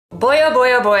Boy, oh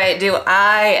boy, oh boy, do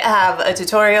I have a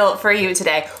tutorial for you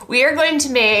today. We are going to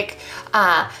make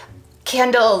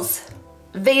candles,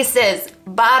 vases,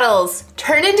 bottles,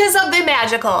 turn into something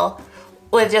magical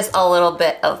with just a little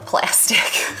bit of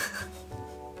plastic.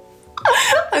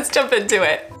 Let's jump into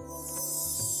it.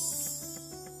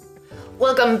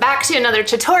 Welcome back to another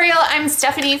tutorial. I'm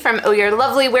Stephanie from Oh You're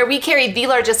Lovely, where we carry the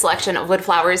largest selection of wood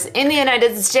flowers in the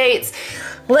United States.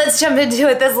 Let's jump into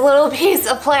it. This little piece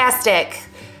of plastic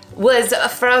was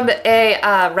from a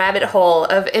rabbit hole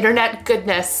of internet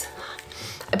goodness.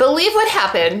 I believe what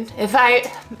happened, if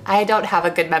I don't have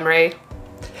a good memory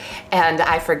and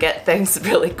I forget things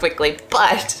really quickly,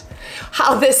 but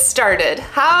how this started,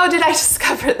 how did I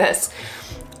discover this?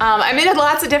 I'm in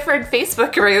lots of different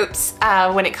Facebook groups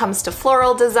when it comes to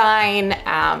floral design,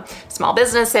 small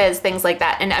businesses, things like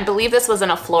that. And I believe this was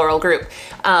in a floral group.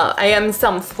 I am in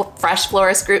some fresh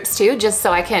florist groups too, just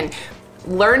so I can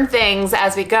learn things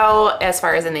as we go as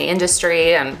far as in the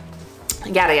industry and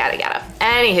yada, yada, yada.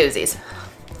 Any hoosies,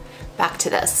 back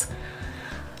to this.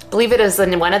 I believe it is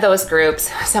in one of those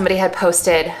groups, somebody had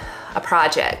posted a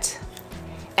project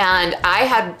and I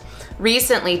had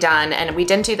recently done, and we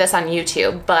didn't do this on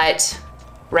YouTube, but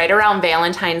right around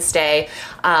Valentine's Day,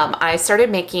 I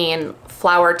started making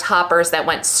flower toppers that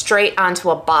went straight onto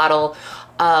a bottle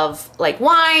of like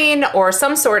wine or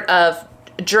some sort of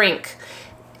drink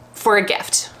for a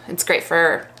gift. It's great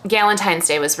for Valentine's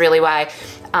Day was really why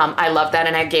I love that,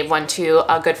 and I gave one to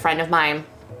a good friend of mine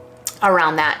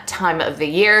around that time of the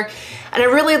year, and I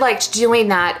really liked doing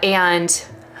that. And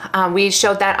we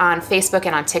showed that on Facebook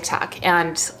and on TikTok,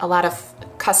 and a lot of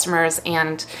customers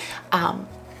and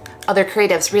other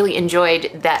creatives really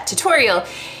enjoyed that tutorial.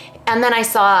 And then I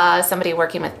saw somebody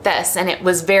working with this, and it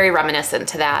was very reminiscent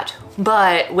to that,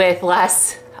 but with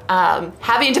less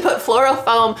having to put floral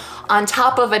foam on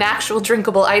top of an actual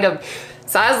drinkable item.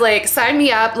 So I was like, sign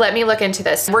me up, let me look into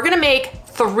this. We're gonna make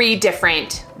 3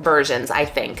 different versions, I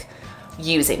think,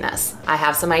 using this. I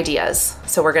have some ideas,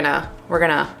 so we're gonna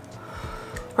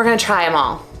try them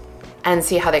all and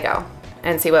see how they go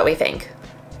and see what we think.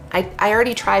 I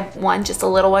already tried one, just a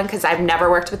little one, because I've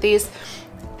never worked with these,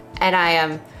 and I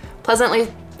am pleasantly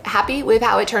happy with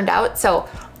how it turned out. So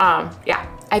yeah,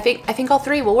 I think all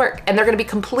 3 will work, and they're gonna be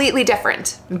completely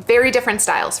different, very different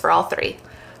styles for all 3.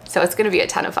 So it's gonna be a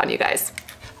ton of fun, you guys.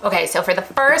 Okay, so for the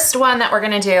first one that we're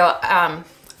gonna do,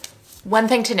 one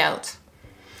thing to note,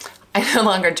 I no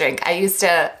longer drink.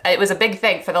 It was a big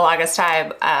thing for the longest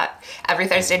time. Every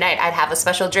Thursday night I'd have a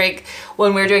special drink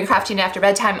when we were doing crafting after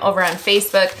bedtime over on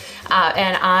Facebook,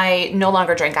 and I no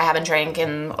longer drink. I haven't drank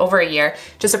in over a year.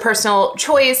 Just a personal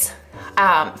choice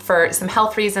for some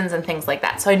health reasons and things like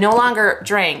that. So I no longer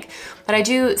drink, but I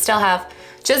do still have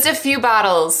just a few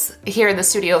bottles here in the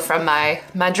studio from my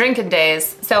drinking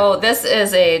days. So this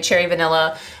is a cherry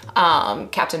vanilla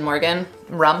Captain Morgan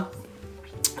rum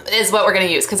is what we're gonna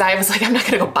use, because I was like, I'm not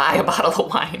gonna go buy a bottle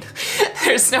of wine.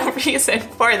 There's no reason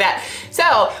for that.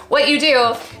 So what you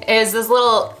do is this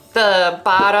the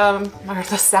bottom or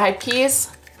the side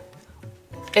piece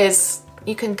is,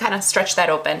 you can kind of stretch that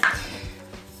open.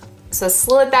 So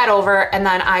slid that over, and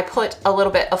then I put a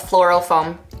little bit of floral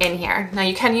foam in here. Now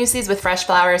you can use these with fresh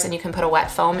flowers and you can put a wet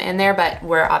foam in there, but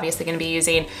we're obviously gonna be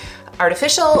using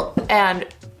artificial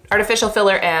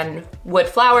filler and wood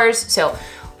flowers. So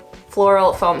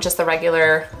floral foam, just the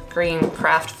regular green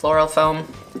craft floral foam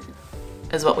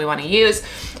is what we want to use.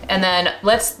 And then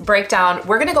let's break down,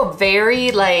 we're gonna go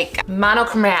very like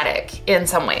monochromatic in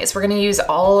some ways. We're gonna use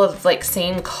all of like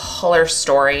same color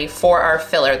story for our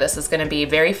filler. This is gonna be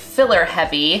very filler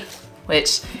heavy,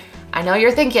 which I know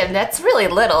you're thinking, that's really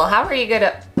little. How are you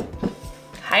gonna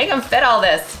fit all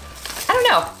this? I don't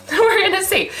know, we're gonna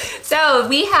see. So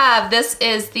we have, this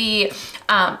is the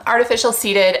artificial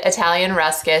seeded Italian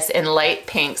ruscus in light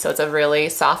pink, so it's a really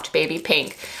soft baby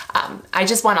pink. I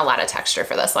just want a lot of texture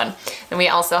for this one. And we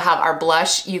also have our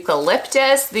blush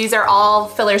eucalyptus. These are all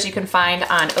fillers you can find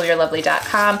on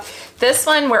ohyourlovely.com. This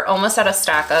one we're almost out of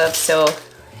stock of, so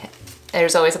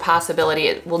there's always a possibility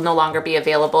it will no longer be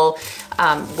available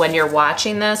when you're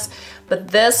watching this. But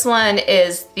this one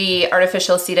is the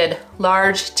artificial seeded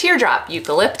large teardrop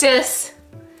eucalyptus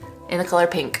in the color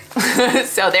pink.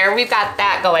 So there we've got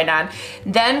that going on.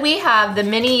 Then we have the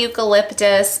mini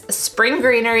eucalyptus spring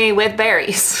greenery with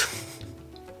berries.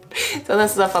 So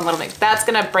this is a fun little mix. That's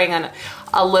gonna bring in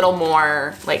a little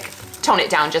more, like tone it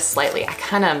down just slightly. I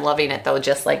kind of am loving it though,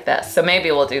 just like this. So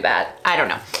maybe we'll do that, I don't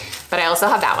know. But I also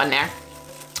have that one there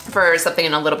for something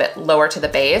a little bit lower to the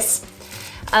base.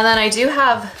 And then I do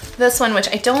have this one, which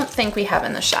I don't think we have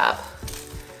in the shop.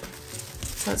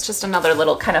 So it's just another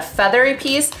little kind of feathery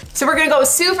piece. So we're gonna go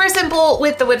super simple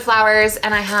with the wood flowers,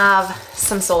 and I have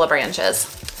some Sola branches.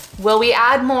 Will we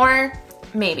add more?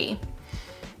 Maybe.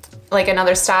 Like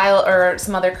another style or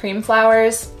some other cream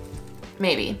flowers?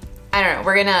 Maybe. I don't know,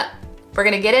 we're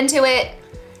gonna get into it,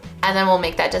 and then we'll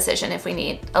make that decision if we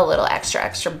need a little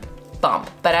extra bump.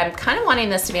 But I'm kind of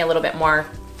wanting this to be a little bit more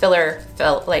filler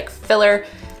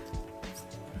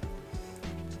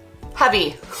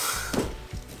heavy.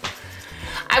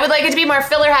 I would like it to be more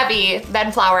filler heavy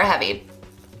than flower heavy.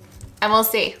 And we'll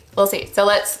see. So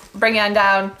let's bring it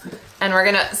down, and we're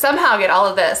gonna somehow get all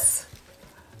of this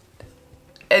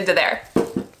into there.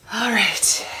 All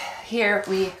right, here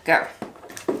we go.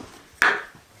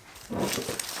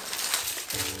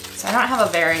 So I don't have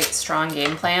a very strong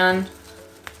game plan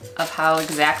of how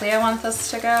exactly I want this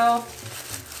to go.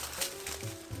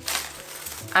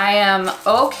 I am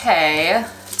okay.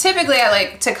 Typically I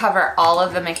like to cover all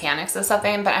of the mechanics of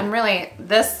something, but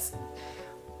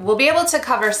we'll be able to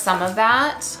cover some of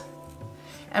that.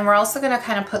 And we're also gonna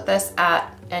kind of put this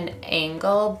at an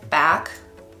angle back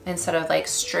instead of like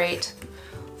straight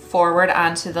forward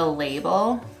onto the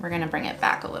label. We're gonna bring it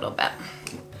back a little bit.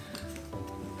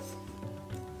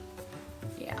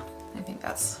 Yeah, I think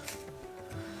that's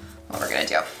what we're gonna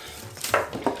do.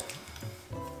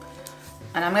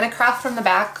 And I'm gonna craft from the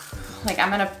back, like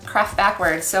I'm gonna craft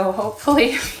backwards, so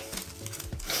hopefully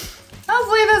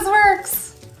this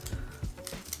works.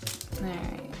 All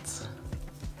right,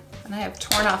 and I have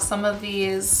torn off some of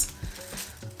these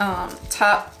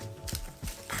top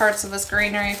parts of this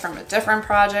greenery from a different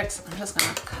project. I'm just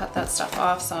gonna cut that stuff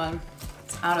off so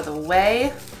it's out of the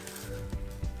way.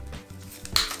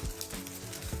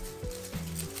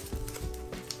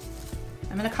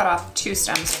 I'm gonna cut off 2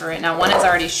 stems for right now. One is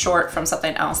already short from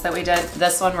something else that we did.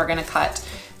 This one we're gonna cut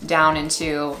down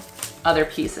into other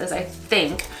pieces, I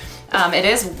think. It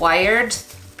is wired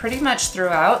pretty much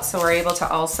throughout, so we're able to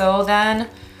also then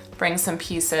bring some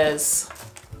pieces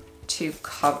to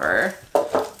cover.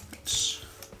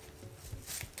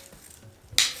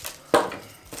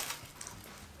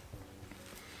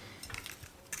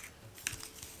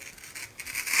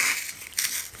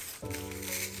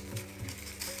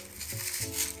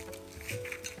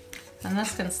 And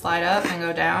this can slide up and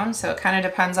go down, so it kind of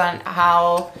depends on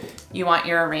how you want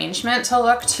your arrangement to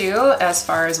look too, as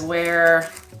far as where,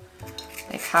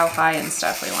 like how high and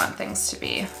stuff we want things to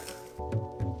be.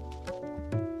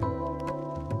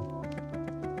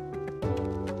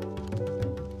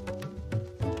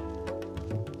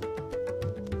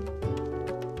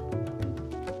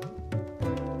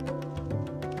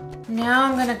 Now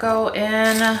I'm gonna go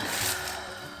in,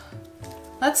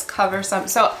 let's cover some.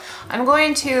 So I'm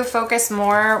going to focus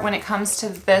more when it comes to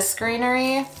this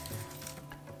greenery.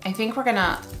 I think we're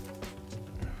gonna,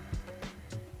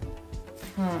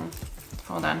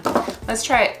 hold on. Let's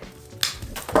try it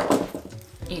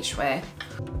each way.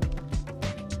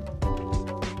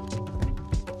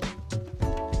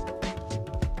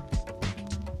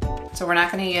 So we're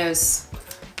not gonna use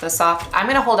the soft, I'm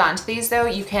gonna hold on to these though.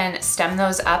 You can stem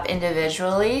those up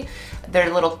individually.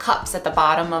 They're little cups at the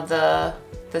bottom of the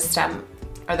stem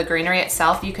or the greenery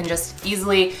itself. You can just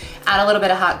easily add a little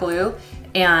bit of hot glue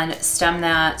and stem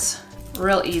that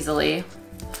real easily.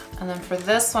 And then for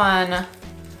this one,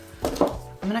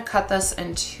 I'm gonna cut this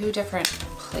in 2 different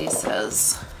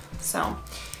places. So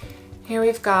here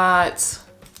we've got,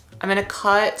 I'm gonna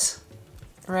cut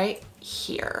right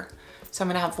here. So I'm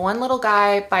gonna have one little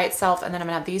guy by itself, and then I'm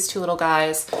gonna have these 2 little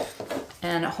guys.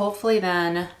 And hopefully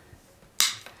then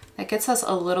that gets us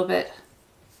a little bit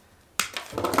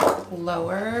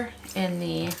lower in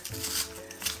the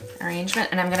arrangement.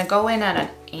 And I'm gonna go in at an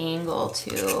angle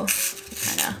too,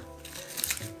 kinda.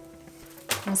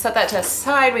 I'll set that to the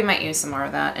side. We might use some more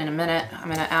of that in a minute. I'm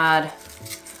gonna add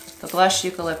the blush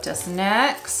eucalyptus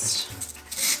next.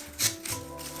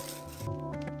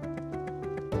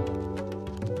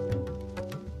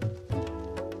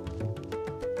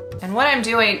 And what I'm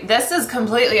doing, this is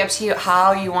completely up to you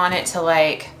how you want it to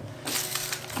like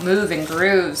move and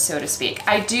groove, so to speak.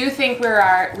 I do think we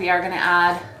are gonna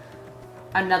add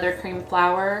another cream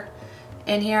flower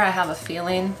in here. I have a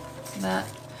feeling that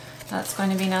that's going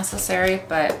to be necessary,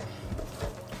 but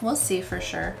we'll see for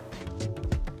sure.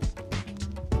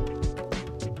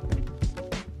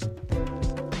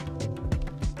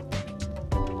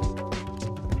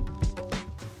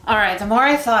 All right, the more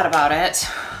I thought about it,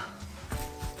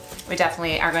 we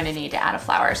definitely are going to need to add a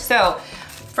flower. So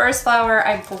first flower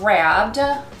I grabbed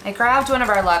one of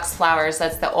our Luxe flowers.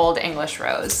 That's the Old English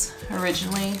Rose.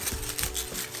 Originally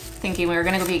thinking we were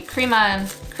gonna be cream on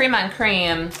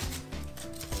cream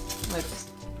with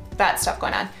that stuff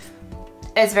going on.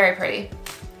 It's very pretty.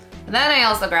 And then I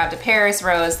also grabbed a Paris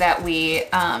rose that we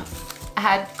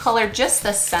had colored just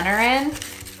the center in.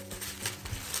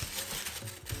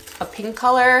 A pink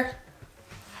color.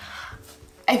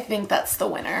 I think that's the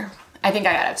winner. I think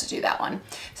I gotta have to do that one.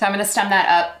 So I'm gonna stem that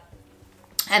up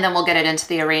and then we'll get it into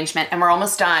the arrangement, and we're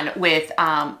almost done with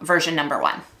version number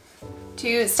 1.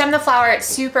 To stem the flower, it's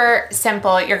super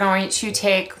simple. You're going to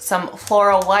take some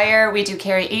floral wire. We do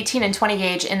carry 18 and 20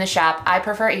 gauge in the shop. I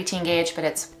prefer 18 gauge, but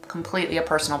it's completely a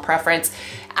personal preference.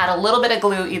 Add a little bit of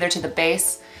glue either to the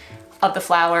base of the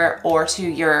flower or to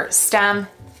your stem,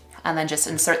 and then just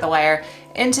insert the wire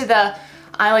into the,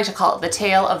 I like to call it the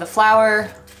tail of the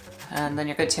flower, and then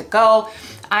you're good to go.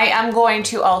 I am going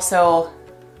to also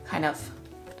kind of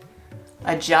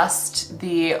adjust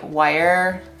the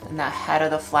wire in the head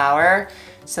of the flower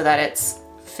so that it's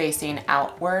facing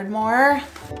outward more.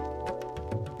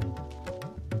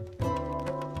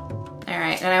 All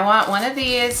right, and I want one of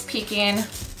these peeking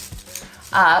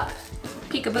up,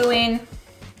 peekabooing.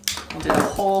 We'll do the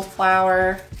whole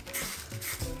flower.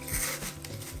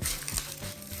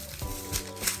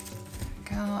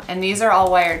 Go. And these are all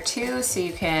wired too, so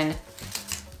you can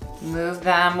move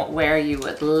them where you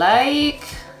would like,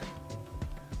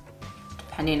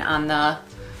 depending on the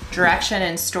direction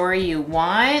and story you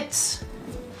want.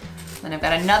 Then I've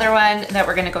got another one that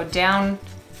we're gonna go downward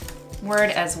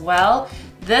as well.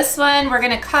 This one we're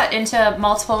gonna cut into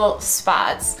multiple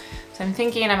spots. So I'm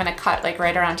thinking I'm gonna cut like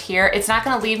right around here. It's not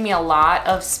gonna leave me a lot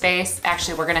of space.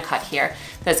 Actually, we're gonna cut here.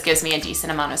 This gives me a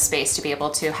decent amount of space to be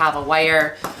able to have a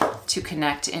wire to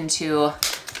connect into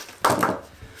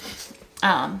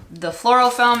the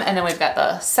floral foam. And then we've got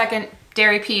the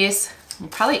secondary piece.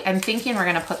 I'm thinking we're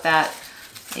gonna put that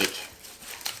like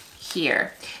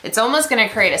here. It's almost gonna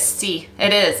create a C.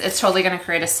 It is, it's totally gonna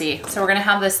create a C. So we're gonna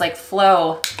have this like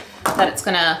flow that it's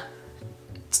gonna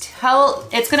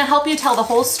help you tell the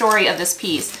whole story of this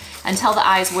piece and tell the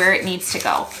eyes where it needs to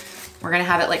go. We're gonna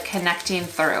have it like connecting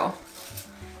through.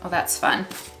 Oh, that's fun.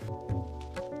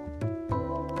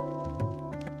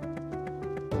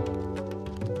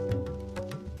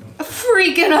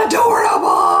 Freaking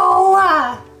adorable!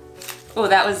 Oh,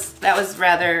 that was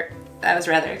rather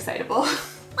excitable.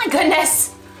 My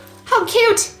goodness, how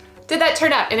cute did that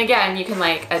turn out? And again, you can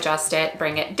like adjust it,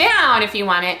 bring it down if you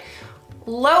want it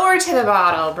lower to the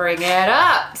bottle, bring it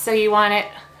up so you want it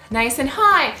nice and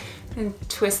high, and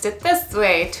twist it this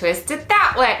way, twist it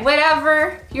that way,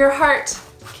 whatever your heart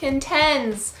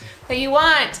contends that you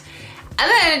want. And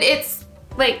then it's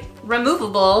like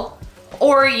removable,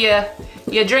 or you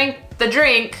drink the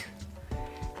drink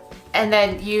and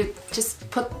then you just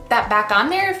put that back on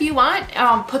there if you want.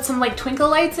 Put some like twinkle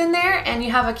lights in there and you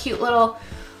have a cute little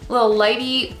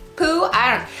lighty poo.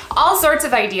 I don't know, all sorts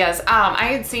of ideas. I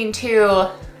had seen too,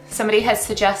 somebody has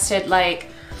suggested like,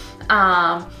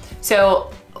 so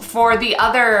for the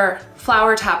other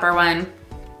flower topper one,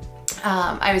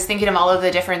 I was thinking of all of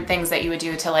the different things that you would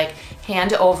do to like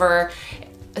hand over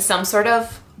some sort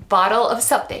of bottle of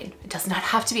something. It does not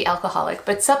have to be alcoholic,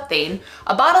 but something,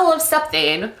 a bottle of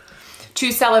something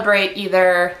to celebrate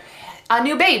either a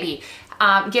new baby,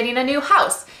 getting a new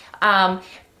house,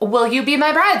 will you be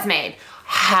my bridesmaid?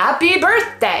 Happy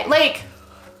birthday. Like,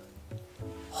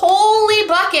 holy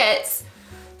buckets.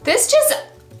 This just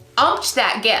umped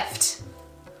that gift.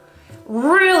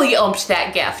 Really umped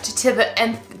that gift to the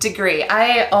nth degree.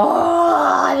 I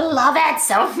love it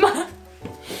so much.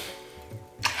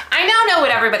 I now know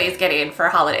what everybody's getting for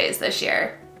holidays this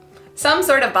year. Some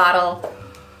sort of bottle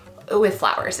with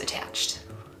flowers attached.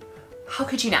 How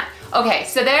could you not? Okay,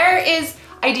 so there is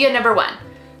idea number 1.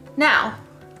 Now,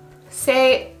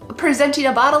 say presenting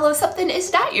a bottle of something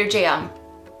is not your jam.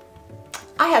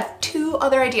 I have 2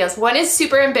 other ideas. One is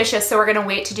super ambitious, so we're gonna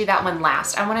wait to do that one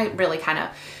last. I wanna really kind of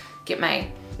get my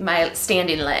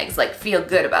standing legs, like feel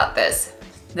good about this.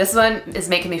 This one is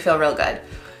making me feel real good.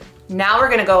 Now we're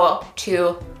gonna go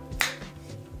to,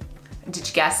 did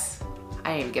you guess?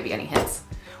 I didn't even give you any hints.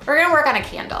 We're gonna work on a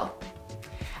candle.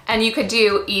 And you could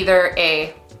do either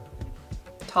a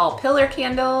tall pillar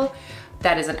candle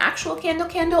that is an actual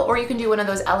candle, or you can do one of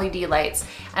those LED lights.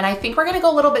 And I think we're gonna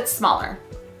go a little bit smaller.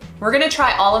 We're gonna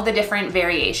try all of the different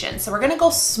variations. So we're gonna go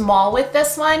small with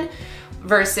this one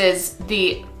versus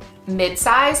the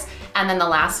mid-size. And then the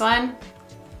last one,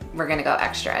 we're gonna go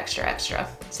extra, extra, extra.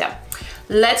 So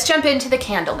let's jump into the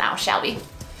candle now, shall we?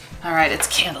 All right, it's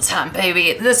candle time,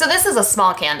 baby. So this is a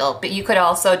small candle, but you could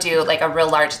also do like a real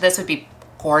large. This would be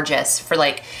gorgeous for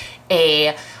like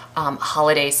a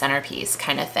holiday centerpiece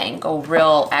kind of thing. Go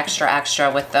real extra,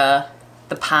 extra with the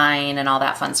pine and all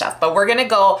that fun stuff. But we're gonna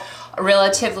go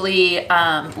relatively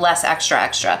less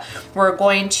extra. We're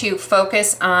going to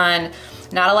focus on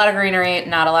not a lot of greenery,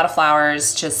 not a lot of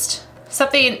flowers, just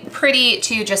something pretty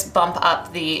to just bump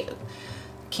up the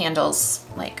candles,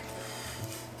 like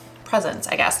presents,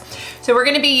 I guess. So we're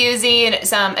gonna be using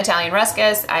some Italian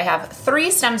ruscus. I have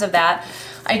 3 stems of that.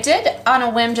 I did on a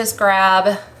whim just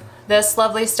grab this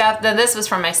lovely stuff. This was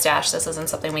from my stash. This isn't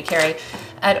something we carry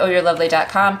at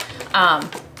ohyourlovely.com.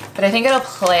 But I think it'll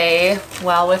play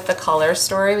well with the color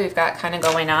story we've got kind of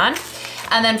going on.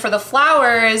 And then for the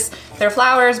flowers, they're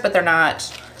flowers, but they're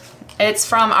not. It's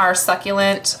from our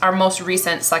succulent, our most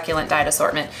recent succulent dyed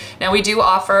assortment. Now we do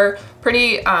offer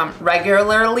pretty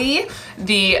regularly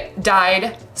the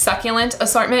dyed succulent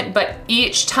assortment, but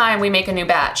each time we make a new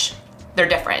batch, they're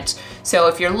different. So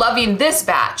if you're loving this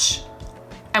batch,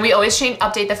 and we always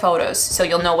update the photos so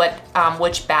you'll know what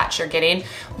which batch you're getting.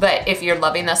 But if you're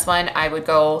loving this one, I would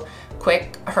go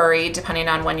quick, hurry, depending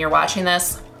on when you're watching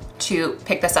this, to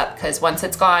pick this up, because once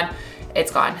it's gone,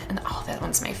 it's gone. And oh, that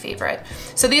one's my favorite.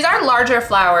 So these are larger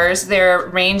flowers. They're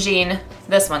ranging,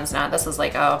 this one's not, this is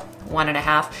like a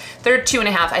 1.5. They're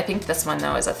 2.5. I think this one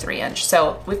though is a 3-inch.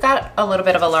 So we've got a little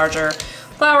bit of a larger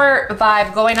flower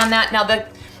vibe going on that. Now the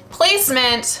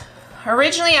placement,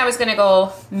 originally I was gonna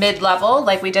go mid-level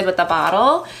like we did with the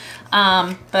bottle,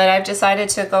 but I've decided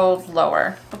to go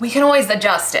lower. But we can always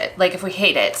adjust it, like if we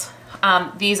hate it.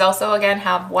 These also, again,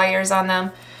 have wires on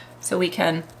them, so we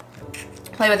can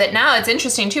play with it. Now it's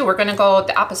interesting too, we're gonna go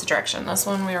the opposite direction. This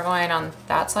one we were going on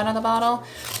that side of the bottle.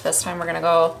 This time we're gonna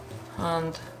go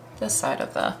on this side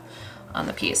of on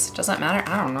the piece. Does that matter?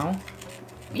 I don't know.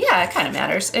 Yeah, it kind of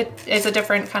matters. It's a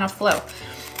different kind of flow.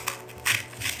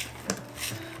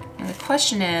 And the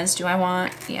question is, do I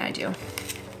want, yeah, I do.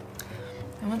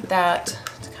 I want that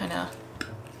to kind of,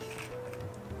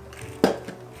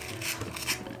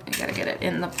 I gotta get it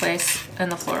in the place, in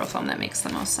the floral foam that makes the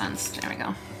most sense. There we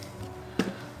go.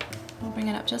 We'll bring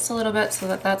it up just a little bit so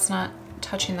that that's not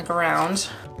touching the ground.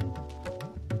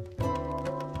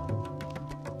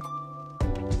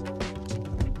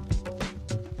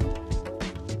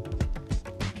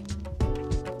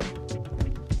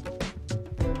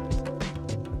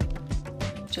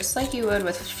 Just like you would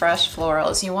with fresh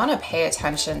florals, you want to pay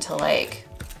attention to like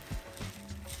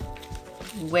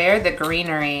where the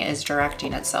greenery is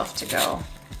directing itself to go.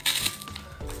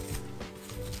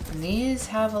 And these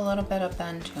have a little bit of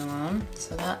bend to them,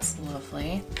 so that's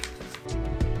lovely.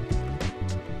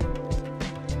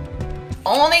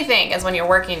 Only thing is when you're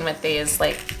working with these,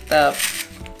 like the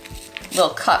little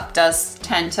cup does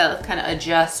tend to kind of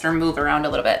adjust or move around a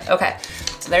little bit. Okay,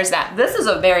 so there's that. This is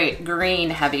a very green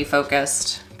heavy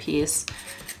focused piece.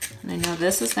 And I know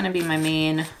this is gonna be my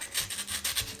main,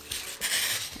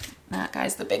 that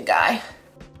guy's the big guy.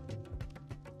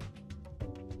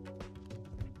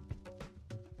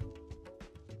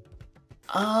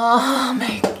 Oh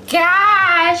my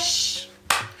gosh.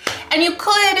 And you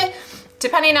could,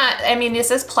 depending on, I mean,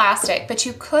 this is plastic, but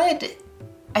you could,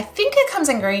 I think it comes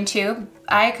in green too.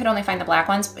 I could only find the black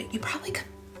ones, but you probably could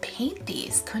paint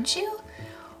these, couldn't you?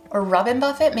 Or rub and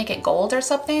buff it, make it gold or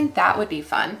something. That would be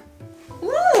fun.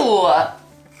 Ooh.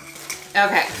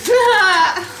 Okay.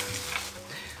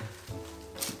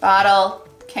 Bottle,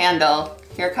 candle.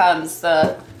 Here comes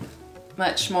the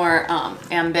much more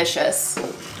ambitious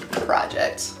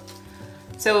project.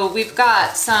 So we've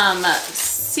got some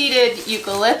seeded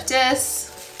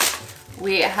eucalyptus.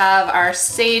 We have our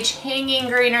sage hanging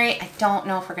greenery. I don't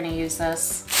know if we're gonna use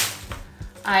this.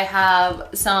 I have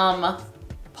some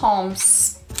palm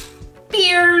spears.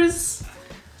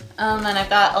 And then I've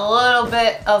got a little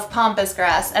bit of pampas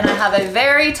grass, and I have a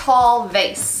very tall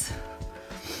vase.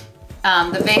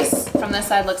 The vase from this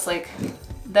side looks like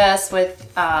this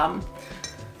with, I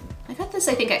got this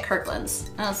I think at Kirkland's.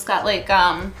 And it's got like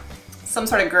some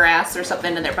sort of grass or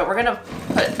something in there, but we're gonna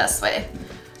put it this way.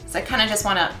 So I kind of just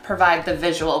want to provide the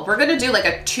visual. We're gonna do like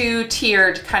a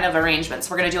 2-tiered kind of arrangement.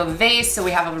 So we're gonna do a vase, so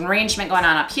we have an arrangement going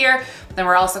on up here, but then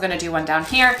we're also gonna do one down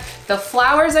here. The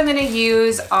flowers I'm gonna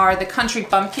use are the country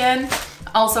bumpkin.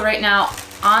 Also right now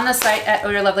on the site at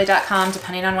ohyourlovely.com,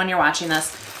 depending on when you're watching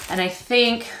this. And I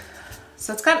think,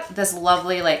 so it's got this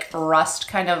lovely like rust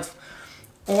kind of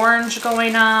orange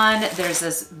going on. There's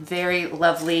this very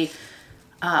lovely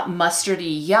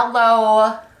mustardy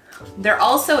yellow. There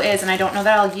also is, and I don't know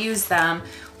that I'll use them,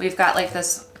 we've got like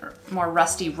this more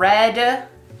rusty red.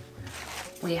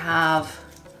 We have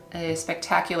a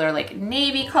spectacular like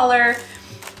navy color.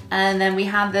 And then we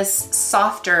have this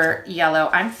softer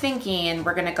yellow. I'm thinking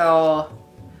we're gonna go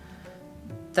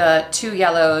the 2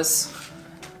 yellows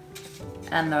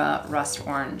and the rust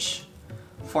orange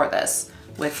for this,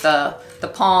 with the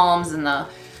palms and the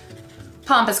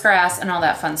pampas grass and all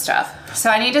that fun stuff. So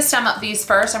I need to stem up these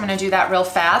first. I'm gonna do that real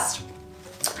fast.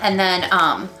 And then,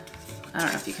 I don't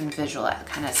know if you can visualize,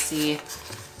 kind of see.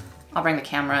 I'll bring the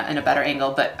camera in a better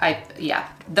angle, but yeah.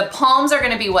 The palms are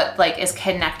gonna be what like is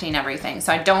connecting everything.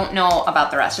 So I don't know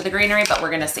about the rest of the greenery, but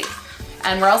we're gonna see.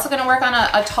 And we're also gonna work on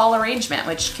a tall arrangement,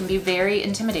 which can be very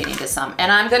intimidating to some.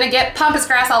 And I'm gonna get pampas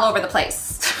grass all over the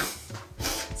place.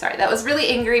 Sorry, that was really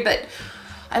angry, but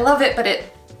I love it, but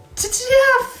it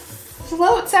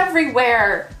floats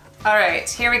everywhere. All right,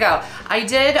 here we go. I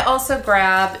did also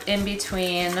grab in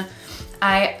between,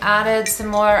 I added some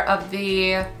more of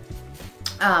the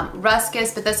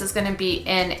ruscus, but this is gonna be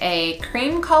in a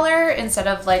cream color instead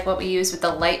of like what we use with the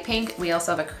light pink. We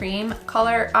also have a cream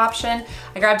color option.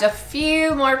 I grabbed a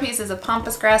few more pieces of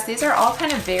pampas grass. These are all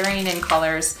kind of varying in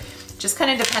colors, just kind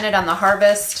of depended on the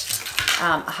harvest,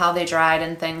 how they dried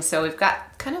and things. So we've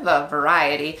got kind of a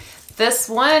variety. This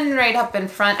one right up in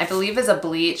front, I believe is a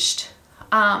bleached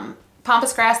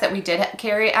pampas grass that we did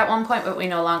carry at one point, but we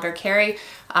no longer carry.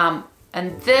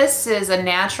 And this is a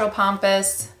natural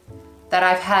pampas that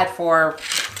I've had for,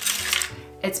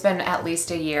 it's been at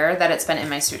least a year that it's been in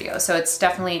my studio. So it's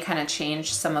definitely kind of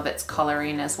changed some of its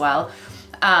coloring as well.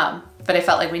 But I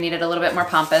felt like we needed a little bit more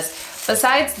pampas.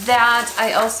 Besides that,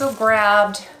 I also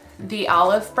grabbed the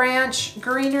olive branch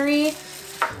greenery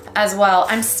as well.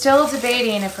 I'm still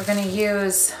debating if we're gonna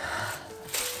use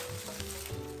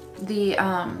the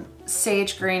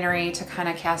sage greenery to kind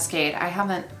of cascade. I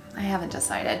haven't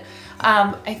decided.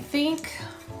 I think,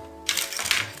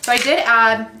 so I did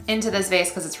add into this vase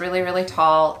because it's really, really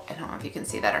tall. I don't know if you can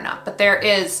see that or not, but there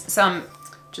is some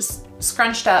just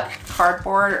scrunched up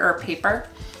cardboard or paper,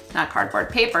 not cardboard,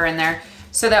 paper in there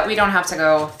so that we don't have to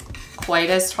go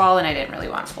quite as tall, and I didn't really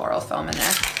want floral foam in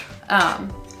there.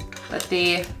 But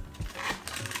the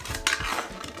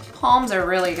palms are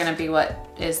really gonna be what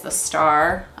is the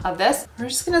star of this. We're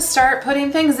just gonna start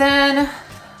putting things in,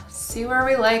 see where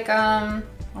we like them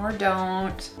or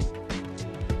don't.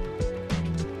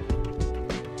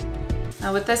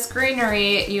 Now with this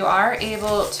greenery, you are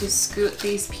able to scoot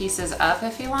these pieces up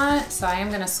if you want. So I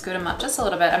am gonna scoot them up just a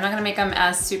little bit. I'm not gonna make them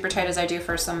as super tight as I do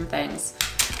for some things,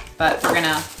 but we're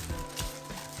gonna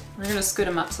scoot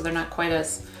them up so they're not quite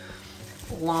as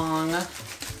long.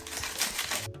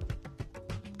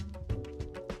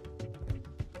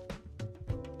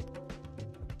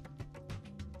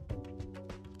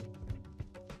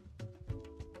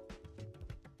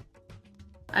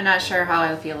 I'm not sure how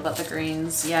I feel about the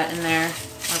greens yet in there, or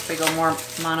if we go more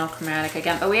monochromatic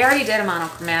again, but we already did a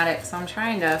monochromatic, so I'm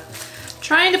trying to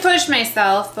push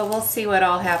myself, but we'll see what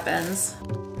all happens.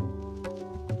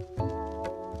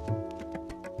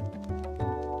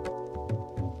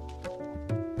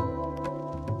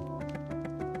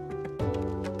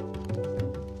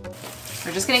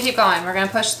 We're just gonna keep going. We're gonna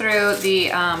push through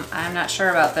the, I'm not sure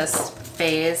about this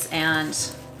vase, and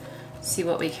see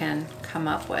what we can come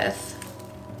up with.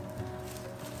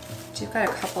 You've got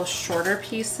a couple shorter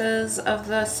pieces of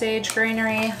the sage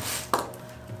greenery.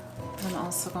 I'm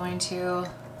also going to,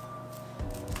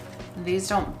 these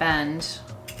don't bend.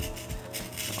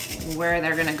 Where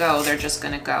they're gonna go, they're just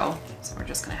gonna go. So we're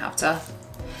just gonna have to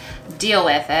deal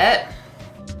with it.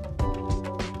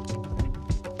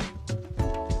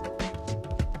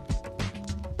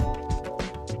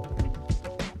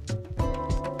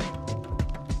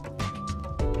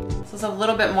 This is a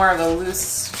little bit more of a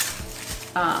loose,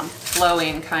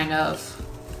 flowing kind of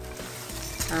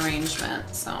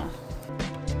arrangement, so.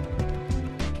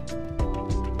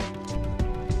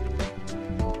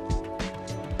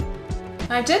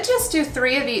 I did just do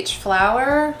 3 of each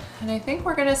flower, and I think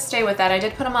we're gonna stay with that. I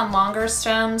did put them on longer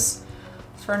stems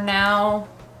for now,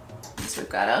 so we've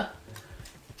gotta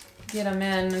get them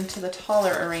into the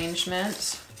taller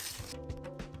arrangement.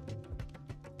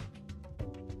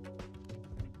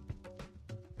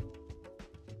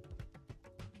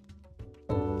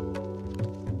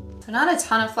 Not a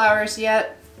ton of flowers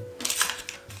yet.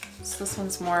 So this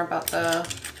one's more about the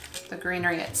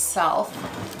greenery itself.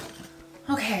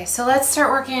 Okay, so let's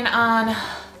start working on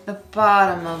the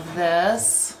bottom of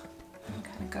this. I'm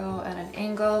gonna go at an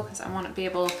angle because I want to be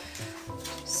able to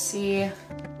see.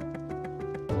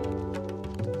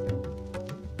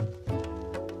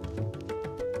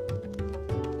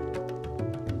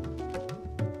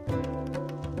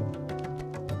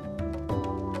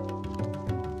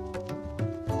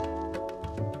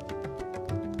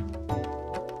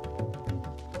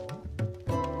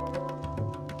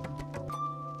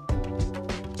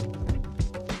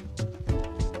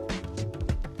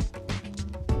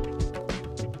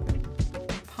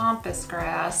 Pampas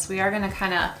grass. We are going to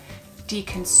kind of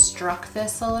deconstruct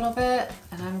this a little bit,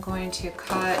 and I'm going to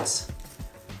cut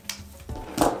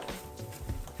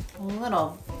a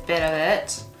little bit of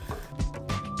it.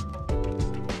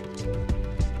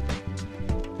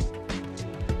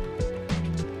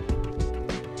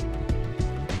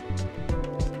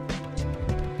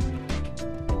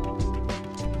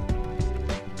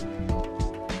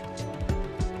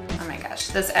 Oh my gosh,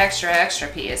 this extra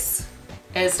piece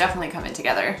is definitely coming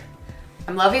together.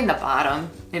 I'm loving the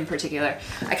bottom in particular.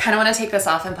 I kind of want to take this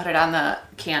off and put it on the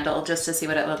candle just to see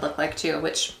what it would look like too,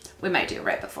 which we might do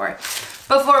right before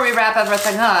we wrap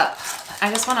everything up. I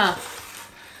just want to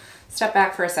step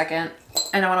back for a second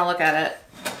and I want to look at it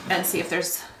and see if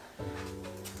there's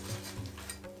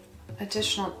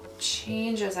additional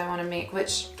changes I want to make,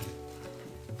 which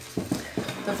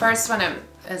the first one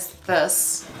is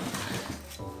this.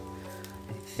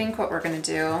 I think what we're going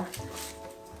to do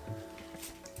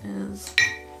is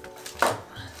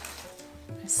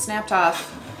I snapped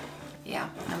off, yeah,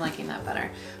 I'm liking that better.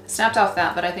 I snapped off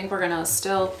that, but I think we're gonna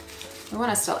we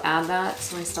wanna still add that,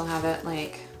 so we still have it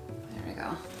like, there we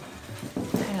go,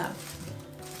 kind of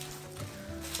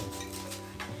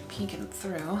peeking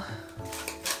through.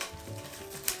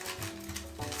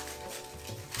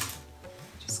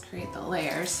 Just create the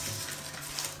layers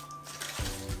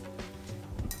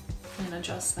and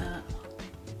adjust that.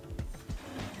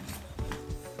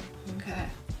 Okay.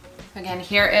 Again,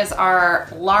 here is our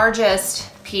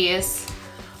largest piece,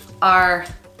 our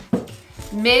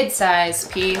mid-size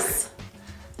piece,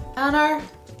 and our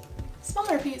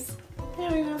smaller piece. I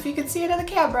don't even know if you can see it on the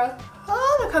camera.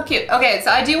 Oh, look how cute. Okay,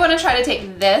 so I do want to try to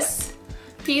take this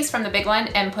piece from the big one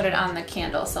and put it on the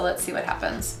candle. So let's see what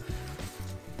happens.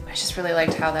 I just really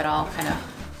liked how that all kind of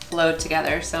flowed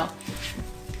together. So I'm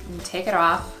gonna take it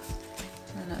off,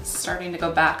 and it's starting to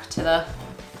go back to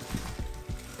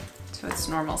its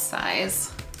normal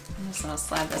size. I'm just gonna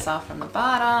slide this off from the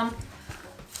bottom.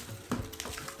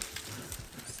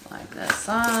 Slide this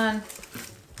on.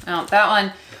 Oh, that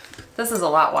one, this is a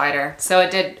lot wider. So it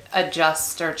did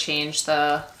adjust or change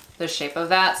the shape of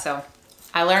that. So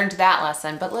I learned that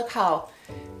lesson, but look how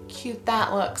cute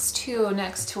that looks too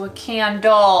next to a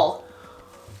candle.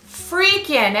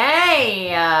 Freaking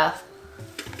A!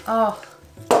 Oh,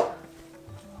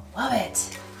 love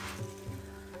it.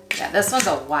 Yeah, this one's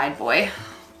a wide boy,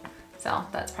 so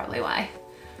that's probably why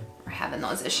we're having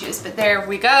those issues. But there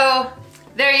we go.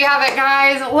 There you have it,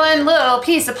 guys. One little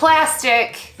piece of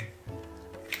plastic.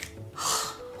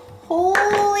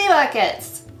 Holy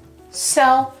buckets.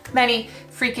 So many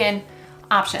freaking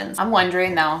options. I'm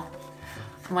wondering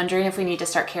if we need to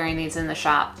start carrying these in the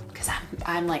shop, because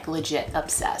I'm like legit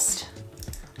obsessed.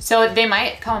 So they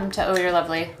might come to Oh You're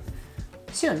Lovely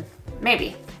soon,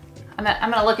 maybe. I'm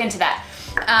gonna look into that.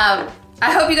 I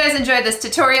hope you guys enjoyed this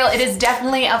tutorial. It is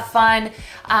definitely a fun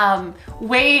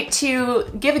way to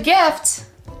give a gift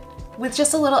with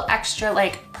just a little extra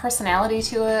like personality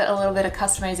to it, a little bit of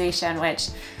customization, which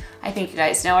I think you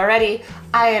guys know already,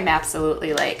 I am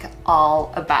absolutely like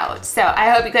all about. So I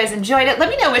hope you guys enjoyed it. Let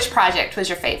me know which project was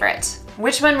your favorite.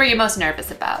 Which one were you most nervous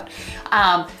about?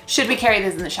 Should we carry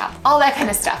these in the shop? All that kind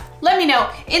of stuff. Let me know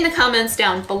in the comments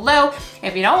down below.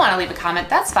 If you don't want to leave a comment,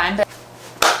 that's fine. But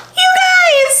you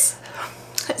guys!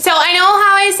 So I know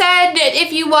how I said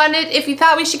if you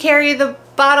thought we should carry the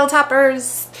bottle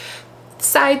toppers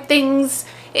side things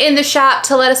in the shop,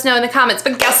 to let us know in the comments.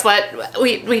 But guess what?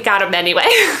 We got them anyway.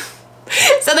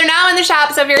 So they're now in the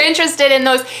shop. So if you're interested in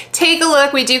those, take a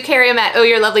look. We do carry them at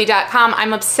ohyourlovely.com.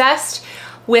 I'm obsessed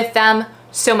with them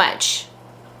so much.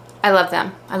 I love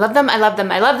them. I love them. I love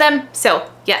them. I love them. So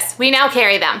yes, we now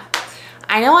carry them.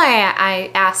 I know I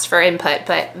asked for input,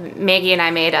 but Maggie and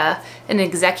I made an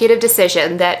executive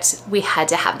decision that we had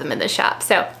to have them in the shop.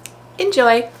 So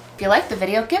enjoy. If you liked the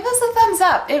video, give us a thumbs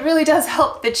up. It really does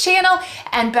help the channel.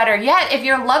 And better yet, if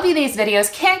you're loving these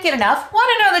videos, can't get enough, want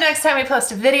to know the next time we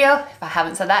post a video, if I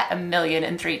haven't said that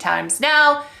 1,000,003 times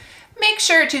now, make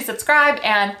sure to subscribe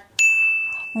and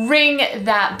ring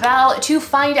that bell to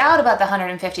find out about the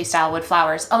 150 style wood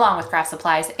flowers along with craft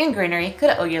supplies in Greenery. Go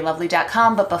to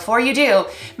ohyourlovely.com, but before you do,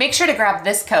 make sure to grab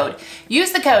this code.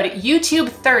 Use the code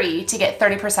YouTube30 to get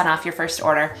 30% off your first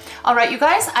order. All right, you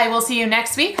guys, I will see you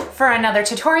next week for another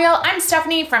tutorial. I'm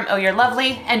Stephanie from Oh You're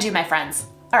Lovely, and you, my friends,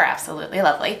 are absolutely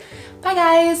lovely. Bye,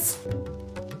 guys.